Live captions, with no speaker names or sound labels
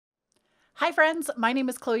Hi friends, my name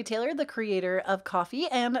is Chloe Taylor, the creator of Koffee,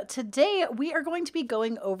 and today we are going to be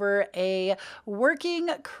going over a working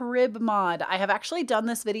crib mod. I have actually done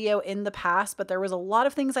this video in the past, but there was a lot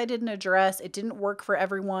of things I didn't address. It didn't work for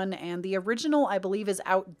everyone, and the original, I believe, is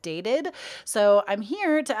outdated. So I'm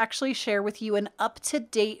here to actually share with you an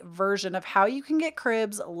up-to-date version of how you can get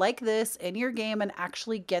cribs like this in your game and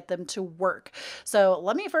actually get them to work. So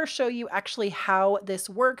let me first show you actually how this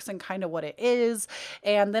works and kind of what it is,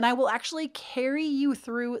 and then I will actually carry you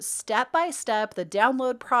through step by step the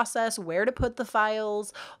download process, where to put the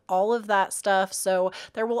files, all of that stuff. So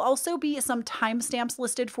there will also be some timestamps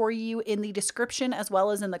listed for you in the description as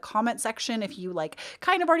well as in the comment section. If you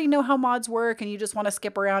kind of already know how mods work and you just want to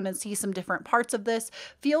skip around and see some different parts of this,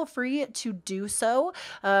 feel free to do so.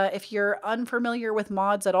 If you're unfamiliar with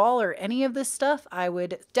mods at all or any of this stuff, I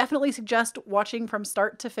would definitely suggest watching from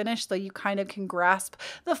start to finish so you kind of can grasp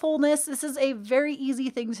the fullness. This is a very easy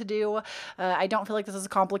thing to do. I don't feel like this is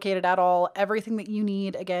complicated at all. Everything that you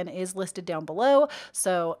need, again, is listed down below.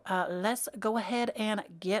 So let's go ahead and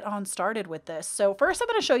get on started with this. So first I'm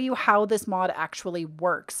going to show you how this mod actually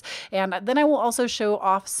works. And then I will also show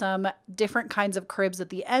off some different kinds of cribs at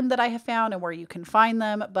the end that I have found and where you can find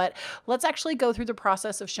them. But let's actually go through the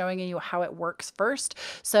process of showing you how it works first.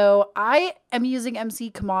 So I am using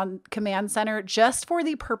MC Command Center just for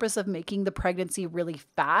the purpose of making the pregnancy really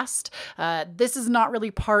fast. This is not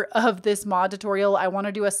really part of this mod tutorial. I want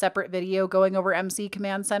to do a separate video going over MC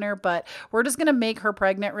Command Center, but we're just going to make her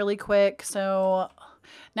pregnant really quick. So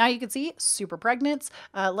now you can see super pregnant.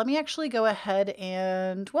 Let me actually go ahead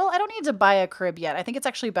and, well, I don't need to buy a crib yet. I think it's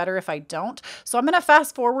actually better if I don't. So I'm going to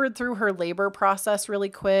fast forward through her labor process really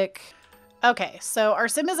quick. Okay, so our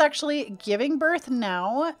sim is actually giving birth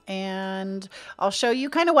now, and I'll show you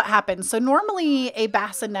kind of what happens. So normally a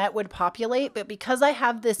bassinet would populate, but because I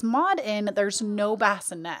have this mod in, there's no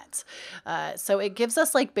bassinet. So it gives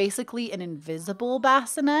us basically an invisible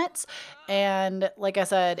bassinet. And like I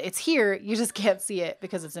said, it's here. You just can't see it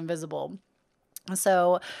because it's invisible.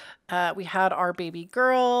 So we had our baby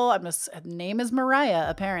girl. Name is Mariah,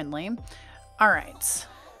 apparently. All right.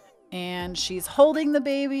 And she's holding the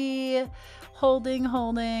baby, holding,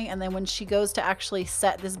 and then when she goes to actually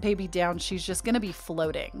set this baby down, she's just gonna be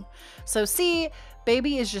floating. So see,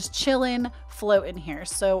 baby is just chilling, floating here.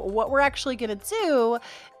 So what we're actually gonna do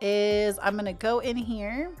is I'm gonna go in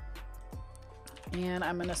here and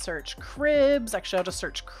I'm gonna search cribs. Actually, I'll just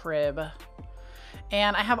search crib.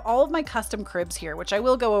 And I have all of my custom cribs here, which I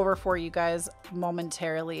will go over for you guys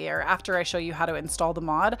momentarily, or after I show you how to install the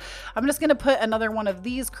mod. I'm just gonna put another one of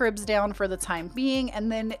these cribs down for the time being, and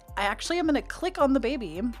then I'm gonna click on the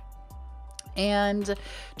baby and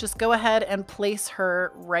just go ahead and place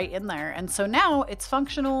her right in there. And so now it's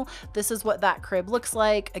functional. This is what that crib looks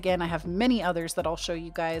like. Again, I have many others that I'll show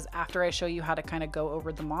you guys after I show you how to kind of go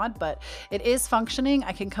over the mod, but it is functioning.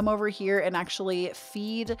 I can come over here and actually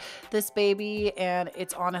feed this baby, and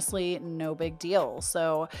it's honestly no big deal.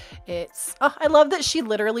 So it's, oh, I love that she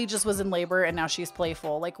literally just was in labor and now she's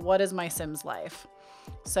playful. Like, what is my sim's life?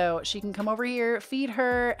 So she can come over here, feed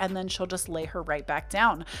her, and then she'll just lay her right back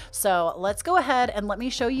down. So let's go ahead and let me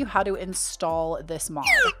show you how to install this mod.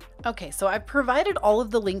 Okay, so I've provided all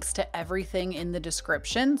of the links to everything in the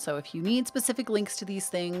description. So if you need specific links to these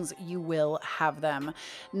things, you will have them.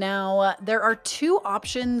 Now, there are two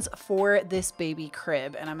options for this baby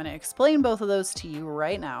crib, and I'm going to explain both of those to you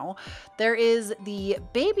right now. There is the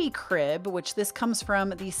baby crib, which this comes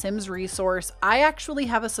from the Sims resource. I actually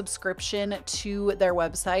have a subscription to their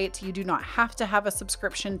website. You do not have to have a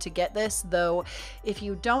subscription to get this, though. If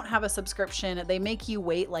you don't have a subscription, they make you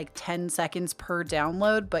wait like 10 seconds per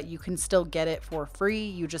download, but you can still get it for free.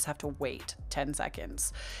 You just have to wait 10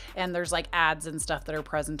 seconds. And there's ads and stuff that are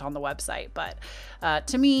present on the website. But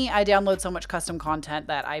to me, I download so much custom content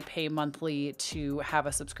that I pay monthly to have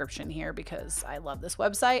a subscription here because I love this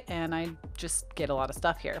website and I just get a lot of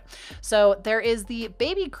stuff here. So there is the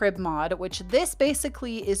baby crib mod, which this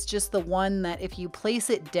basically is just the one that if you place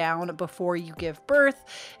it down before you give birth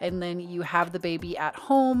and then you have the baby at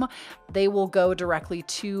home, they will go directly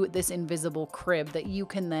to this invisible crib that you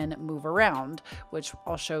can then move around, which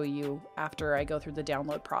I'll show you after I go through the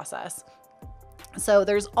download process. So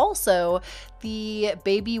there's also the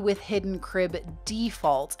baby with hidden crib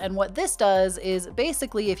default. And what this does is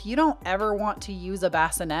basically, if you don't ever want to use a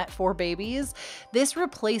bassinet for babies, this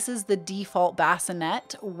replaces the default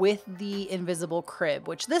bassinet with the invisible crib,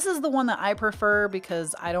 which this is the one that I prefer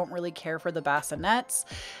because I don't really care for the bassinets.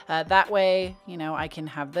 That way, I can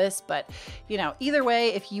have this, but either way,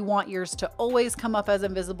 if you want yours to always come up as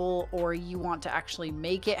invisible or you want to actually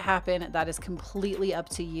make it happen, that is completely up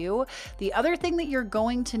to you. The other thing that you're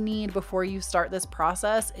going to need before you start this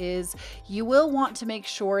process is you will want to make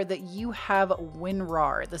sure that you have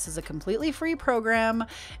WinRAR. This is a completely free program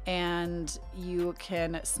and you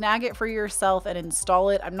can snag it for yourself and install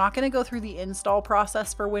it. I'm not going to go through the install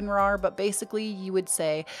process for WinRAR, but basically you would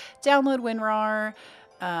say download WinRAR.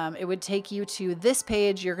 It would take you to this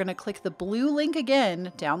page. You're going to click the blue link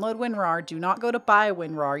again, download WinRAR. Do not go to buy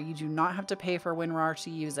WinRAR. You do not have to pay for WinRAR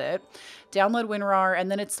to use it. Download WinRAR,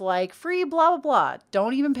 and then it's like free blah, blah, blah.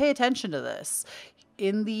 Don't even pay attention to this.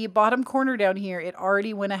 In the bottom corner down here, it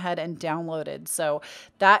already went ahead and downloaded. So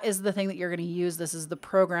that is the thing that you're going to use. This is the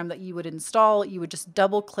program that you would install. You would just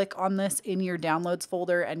double click on this in your downloads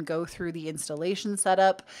folder and go through the installation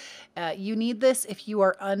setup. You need this if you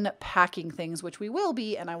are unpacking things, which we will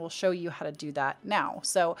be, and I will show you how to do that now.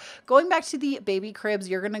 So going back to the baby cribs,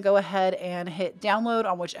 you're going to go ahead and hit download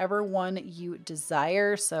on whichever one you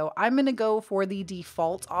desire. So I'm going to go for the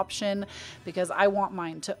default option because I want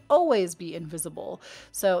mine to always be invisible.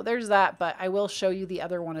 So there's that, but I will show you the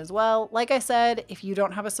other one as well. Like I said, if you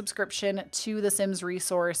don't have a subscription to the Sims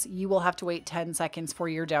resource, you will have to wait 10 seconds for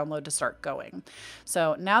your download to start going.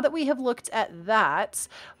 So now that we have looked at that,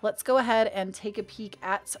 let's go ahead and take a peek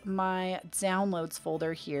at my downloads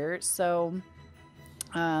folder here. So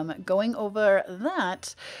going over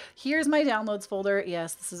that, here's my downloads folder.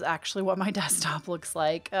 Yes, this is actually what my desktop looks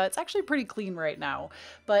like. It's actually pretty clean right now,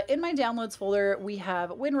 but in my downloads folder, we have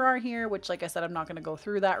WinRAR here, which like I said, I'm not going to go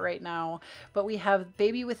through that right now, but we have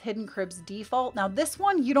Baby with Hidden Cribs default. Now this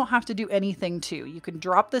one, you don't have to do anything to. You can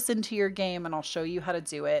drop this into your game and I'll show you how to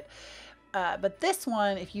do it. But this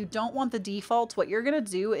one, if you don't want the default, what you're going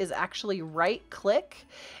to do is actually right click.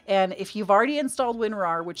 And if you've already installed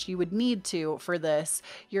WinRAR, which you would need to for this,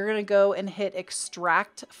 you're going to go and hit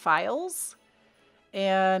extract files.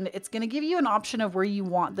 And it's going to give you an option of where you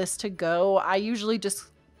want this to go. I usually just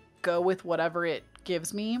go with whatever it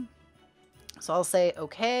gives me. So I'll say,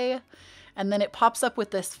 okay. And then it pops up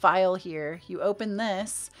with this file here. You open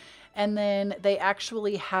this and then they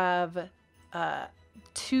actually have,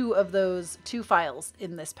 two files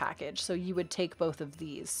in this package. So you would take both of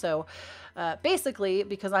these. So basically,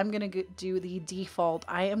 because I'm going to do the default,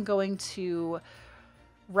 I am going to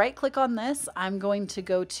right click on this. I'm going to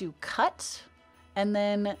go to cut. And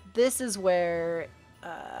then this is where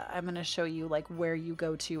I'm going to show you like where you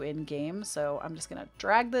go to in game. So I'm just going to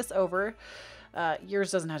drag this over.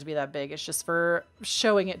 Yours doesn't have to be that big. It's just for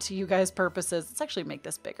showing it to you guys purposes. Let's actually make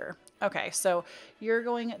this bigger. Okay, so you're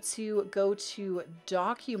going to go to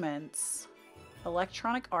Documents,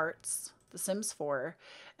 Electronic Arts, The Sims 4,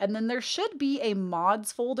 and then there should be a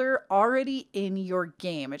mods folder already in your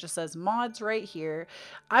game. It just says mods right here.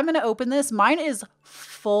 I'm going to open this. Mine is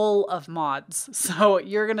full of mods, so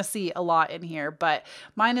you're going to see a lot in here, but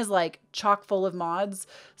mine is like chock full of mods.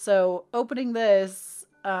 So opening this,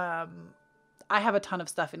 I have a ton of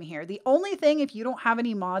stuff in here. The only thing, if you don't have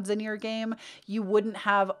any mods in your game, you wouldn't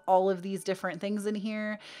have all of these different things in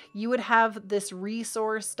here. You would have this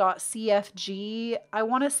resource.cfg. I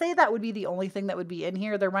want to say that would be the only thing that would be in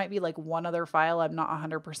here. There might be like one other file. I'm not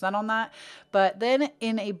 100% on that. But then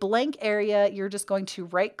in a blank area, you're just going to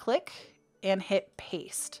right click and hit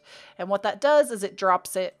paste. And what that does is it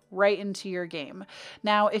drops it right into your game.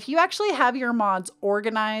 Now, if you actually have your mods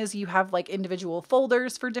organized, you have like individual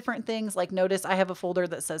folders for different things. Like notice I have a folder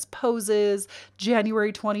that says poses,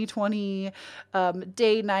 January 2020,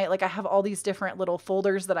 day, night. Like I have all these different little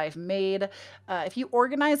folders that I've made. If you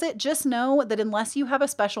organize it, just know that unless you have a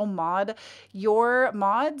special mod, your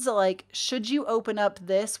mods, like should you open up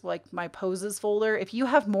this, like my poses folder, if you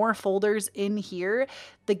have more folders in here,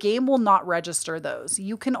 the game will not register those.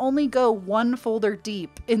 You can only go one folder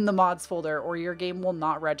deep in the mods folder or your game will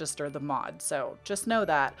not register the mod. So just know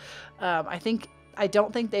that. I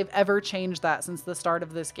don't think they've ever changed that since the start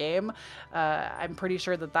of this game. I'm pretty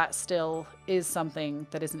sure that that still is something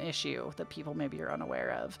that is an issue that people maybe are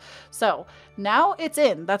unaware of. So now it's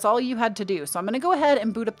in. That's all you had to do. So I'm going to go ahead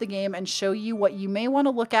and boot up the game and show you what you may want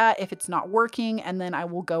to look at if it's not working. And then I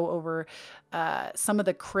will go over some of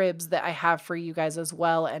the cribs that I have for you guys as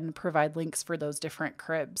well and provide links for those different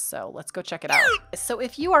cribs. So let's go check it out. So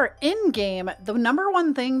if you are in game, the number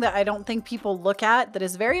one thing that I don't think people look at that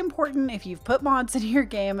is very important if you've put mods in your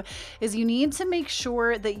game is you need to make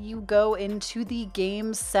sure that you go into the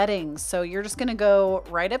game settings. So you're just going to go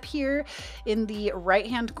right up here in the right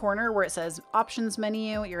hand corner where it says options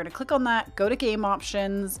menu. You're going to click on that, go to game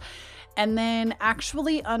options, and then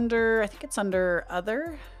actually under, I think it's under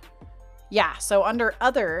other. Yeah, so under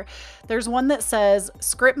other, there's one that says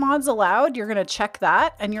script mods allowed. You're gonna check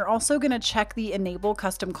that, and you're also gonna check the enable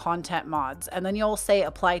custom content mods, and then you'll say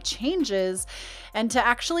apply changes. And to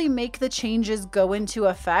actually make the changes go into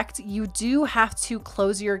effect, you do have to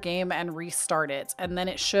close your game and restart it, and then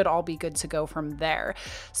it should all be good to go from there.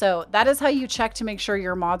 So that is how you check to make sure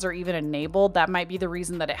your mods are even enabled. That might be the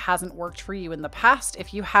reason that it hasn't worked for you in the past.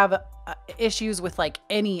 If you have issues with like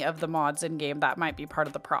any of the mods in game, that might be part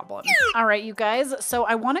of the problem. All right, you guys, so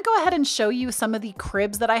I want to go ahead and show you some of the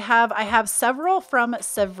cribs that I have. I have several from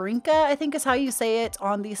Sevrinka, I think is how you say it,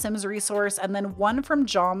 on the Sims resource, and then one from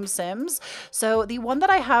Jom Sims. So the one that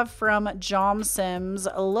I have from Jom Sims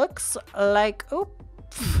looks like,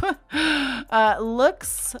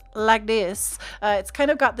 looks like this. It's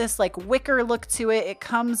kind of got this like wicker look to it. It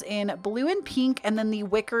comes in blue and pink, and then the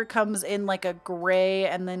wicker comes in like a gray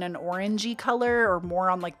and then an orangey color, or more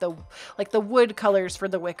on like the wood colors for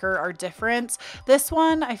the wicker are different. This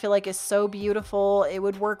one I feel like is so beautiful. It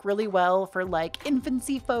would work really well for like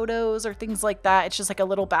infancy photos or things like that. It's just like a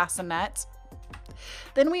little bassinet.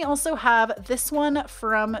 Then we also have this one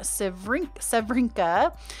from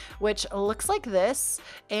Sevrinka, which looks like this,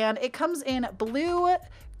 and it comes in blue,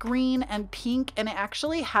 green, and pink, and it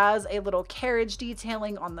actually has a little carriage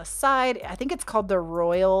detailing on the side. I think it's called the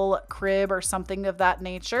Royal Crib or something of that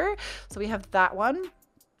nature. So we have that one.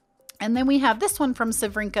 And then we have this one from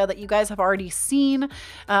Sevrinka that you guys have already seen.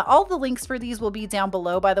 All the links for these will be down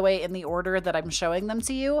below, by the way, in the order that I'm showing them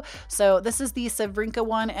to you. So this is the Sevrinka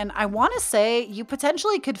one, and I want to say you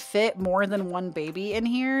potentially could fit more than one baby in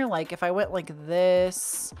here. Like if I went like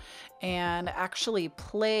this and actually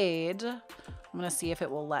played, I'm gonna see if it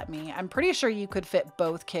will let me. I'm pretty sure you could fit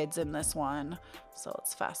both kids in this one. So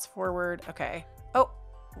let's fast forward. Okay. Oh,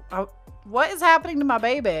 what is happening to my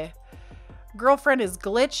baby? Girlfriend is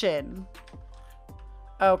glitching.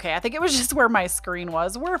 Okay, I think it was just where my screen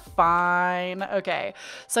was. We're fine. Okay,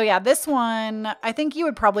 so yeah, this one, I think you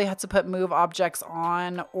would probably have to put move objects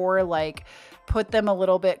on, or like put them a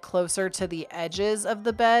little bit closer to the edges of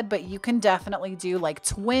the bed, but you can definitely do like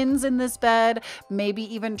twins in this bed,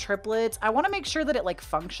 maybe even triplets. I want to make sure that it like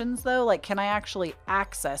functions though. Like, can I actually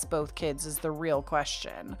access both kids is the real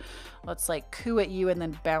question. Let's like coo at you and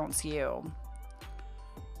then bounce you.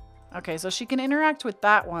 Okay, so she can interact with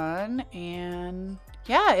that one, and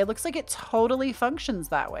yeah, it looks like it totally functions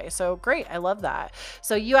that way. So great, I love that.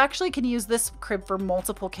 So you actually can use this crib for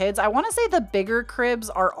multiple kids. I want to say the bigger cribs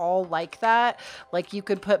are all like that. Like you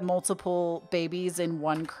could put multiple babies in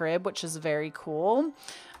one crib, which is very cool.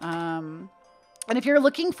 And if you're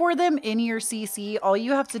looking for them in your CC, all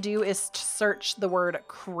you have to do is search the word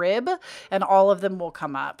crib and all of them will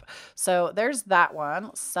come up. So there's that one.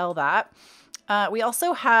 Let's sell that. We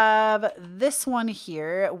also have this one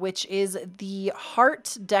here, which is the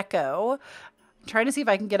Heart Deco. I'm trying to see if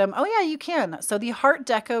I can get them. Oh yeah, you can. So the Heart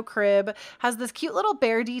Deco crib has this cute little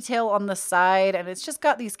bear detail on the side, and it's just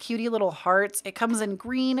got these cutie little hearts. It comes in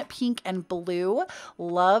green, pink, and blue.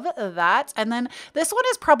 Love that. And then this one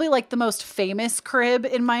is probably like the most famous crib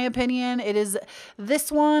in my opinion. It is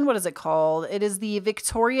this one. What is it called? It is the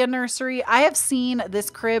Victoria Nursery. I have seen this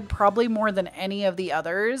crib probably more than any of the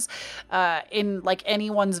others in like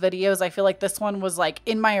anyone's videos. I feel like this one was like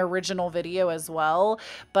in my original video as well,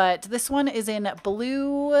 but this one is in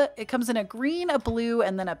blue. It comes in a green, a blue,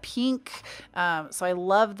 and then a pink. So I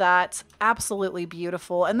love that. Absolutely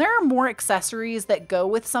beautiful. And there are more accessories that go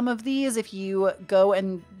with some of these. If you go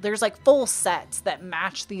and there's like full sets that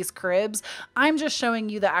match these cribs. I'm just showing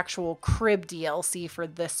you the actual crib DLC for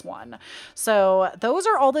this one. So those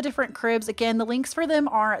are all the different cribs. Again, the links for them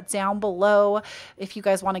are down below if you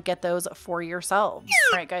guys want to get those for yourselves.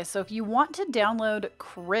 All right, guys. So if you want to download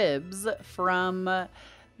cribs from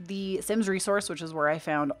the Sims resource, which is where I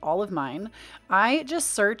found all of mine, I just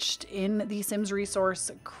searched in the Sims resource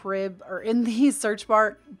crib, or in the search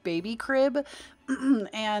bar, baby crib,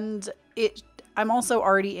 and I'm also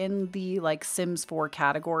already in the like Sims 4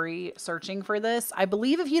 category searching for this. I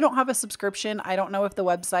believe if you don't have a subscription, I don't know if the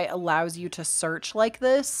website allows you to search like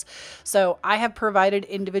this. So I have provided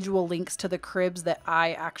individual links to the cribs that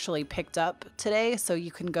I actually picked up today. So you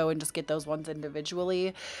can go and just get those ones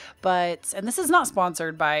individually. But, and this is not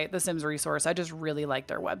sponsored by the Sims resource. I just really like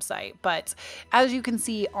their website. But as you can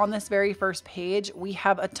see on this very first page, we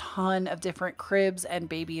have a ton of different cribs and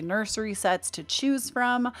baby nursery sets to choose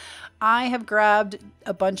from. I have grabbed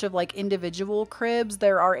a bunch of like individual cribs.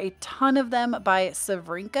 There are a ton of them by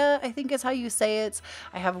Sevrinka, I think is how you say it.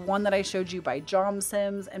 I have one that I showed you by Jom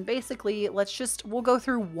Sims, and basically we'll go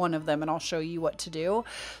through one of them and I'll show you what to do.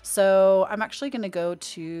 So I'm actually going to go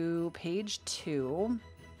to page 2.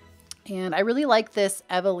 And I really like this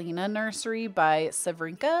Evelina Nursery by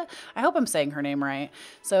Savrinka. I hope I'm saying her name right.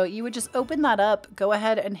 So you would just open that up, go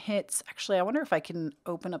ahead and hit, actually, I wonder if I can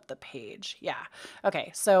open up the page. Yeah.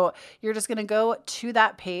 Okay. So you're just going to go to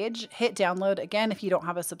that page, hit download. Again, if you don't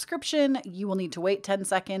have a subscription, you will need to wait 10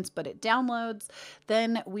 seconds, but it downloads.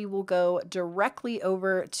 Then we will go directly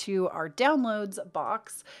over to our downloads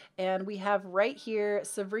box. And we have right here,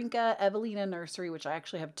 Savrinka Evelina Nursery, which I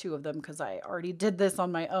actually have 2 of them because I already did this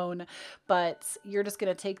on my own. But you're just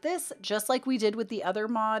going to take this just like we did with the other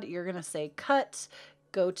mod. You're going to say cut,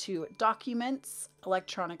 go to documents,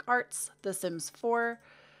 electronic arts, The Sims 4,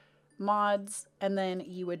 mods, and then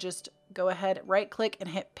you would just go ahead, right click and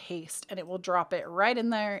hit paste, and it will drop it right in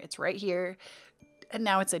there. It's right here. And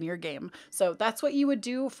now it's in your game. So that's what you would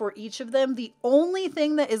do for each of them. The only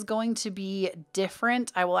thing that is going to be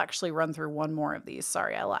different, I will actually run through one more of these.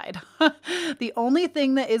 Sorry, I lied. The only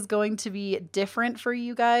thing that is going to be different for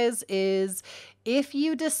you guys is if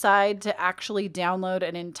you decide to actually download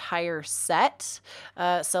an entire set.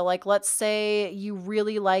 So like, let's say you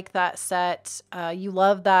really like that set, you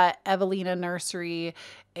love that Evelina Nursery,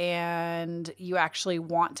 and you actually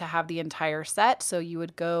want to have the entire set. So you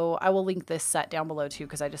would go, I will link this set down below too,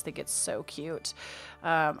 because I just think it's so cute.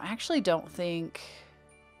 I actually don't think,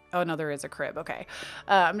 oh no, there is a crib. Okay.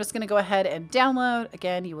 I'm just going to go ahead and download.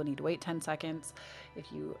 Again, you will need to wait 10 seconds.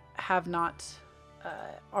 If you have not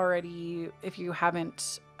if you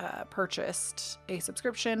haven't purchased a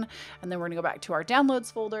subscription, and then we're gonna go back to our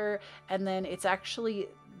downloads folder, and then it's actually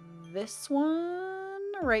this one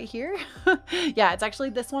right here. Yeah, it's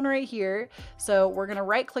actually this one right here. So we're gonna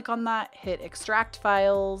right click on that, hit extract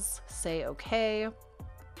files, say okay.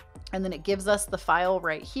 And then it gives us the file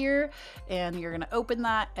right here, and you're gonna open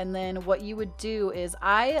that. And then what you would do is,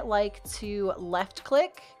 I like to left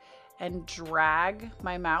click and drag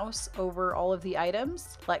my mouse over all of the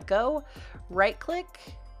items, let go, right click,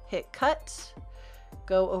 hit cut,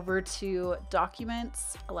 go over to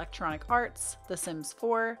documents, electronic arts, The Sims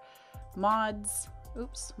 4, mods,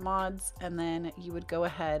 and then you would go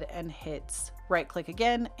ahead and hit right click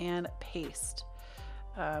again and paste.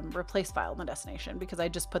 Replace file in the destination, because I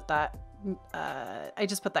just put that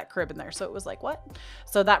crib in there. So it was like, what?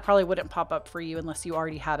 So that probably wouldn't pop up for you unless you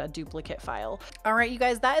already had a duplicate file. All right, you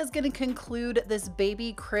guys, that is going to conclude this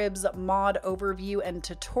baby cribs mod overview and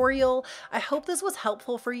tutorial. I hope this was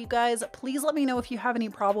helpful for you guys. Please let me know if you have any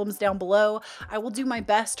problems down below. I will do my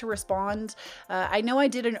best to respond. I know I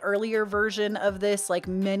did an earlier version of this like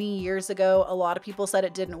many years ago. A lot of people said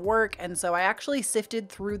it didn't work. And so I actually sifted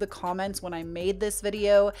through the comments when I made this video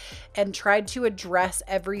and tried to address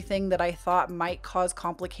everything that I thought might cause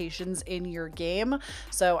complications in your game.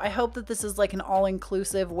 So I hope that this is like an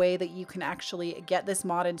all-inclusive way that you can actually get this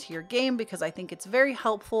mod into your game, because I think it's very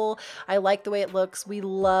helpful. I like the way it looks. We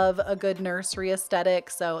love a good nursery aesthetic.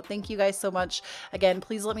 So thank you guys so much. Again,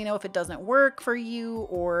 please let me know if it doesn't work for you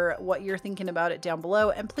or what you're thinking about it down below.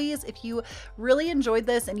 And please, if you really enjoyed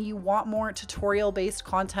this and you want more tutorial-based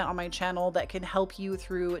content on my channel that can help you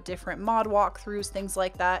through different mod walkthroughs, things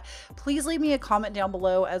like that, please leave me a comment down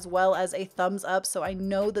below, as well as a thumbs up, so I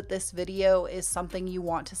know that this video is something you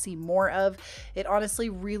want to see more of. It honestly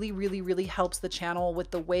really helps the channel with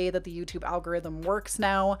the way that the YouTube algorithm works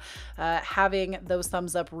now. Having those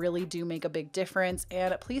thumbs up really do make a big difference.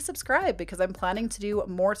 And please subscribe, because I'm planning to do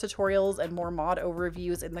more tutorials and more mod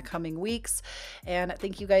overviews in the coming weeks. And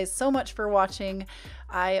thank you guys so much for watching.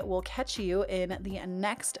 I will catch you in the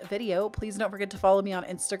next video. Please don't forget to follow me on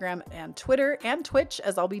Instagram and Twitter and Twitch,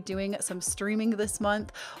 as I'll be doing some streaming this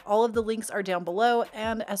month. All of the links are down below,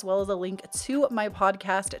 and as well as a link to my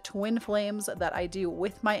podcast, Twin Flames, that I do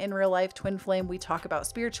with my in real life twin flame. We talk about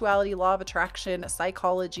spirituality, law of attraction,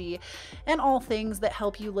 psychology, and all things that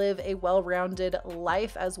help you live a well-rounded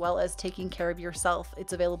life, as well as taking care of yourself.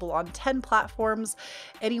 It's available on 10 platforms.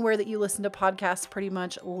 Anywhere that you listen to podcasts, pretty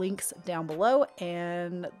much, links down below.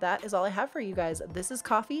 And that is all I have for you guys. This is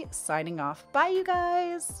Koffee signing off. Bye, you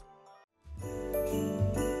guys.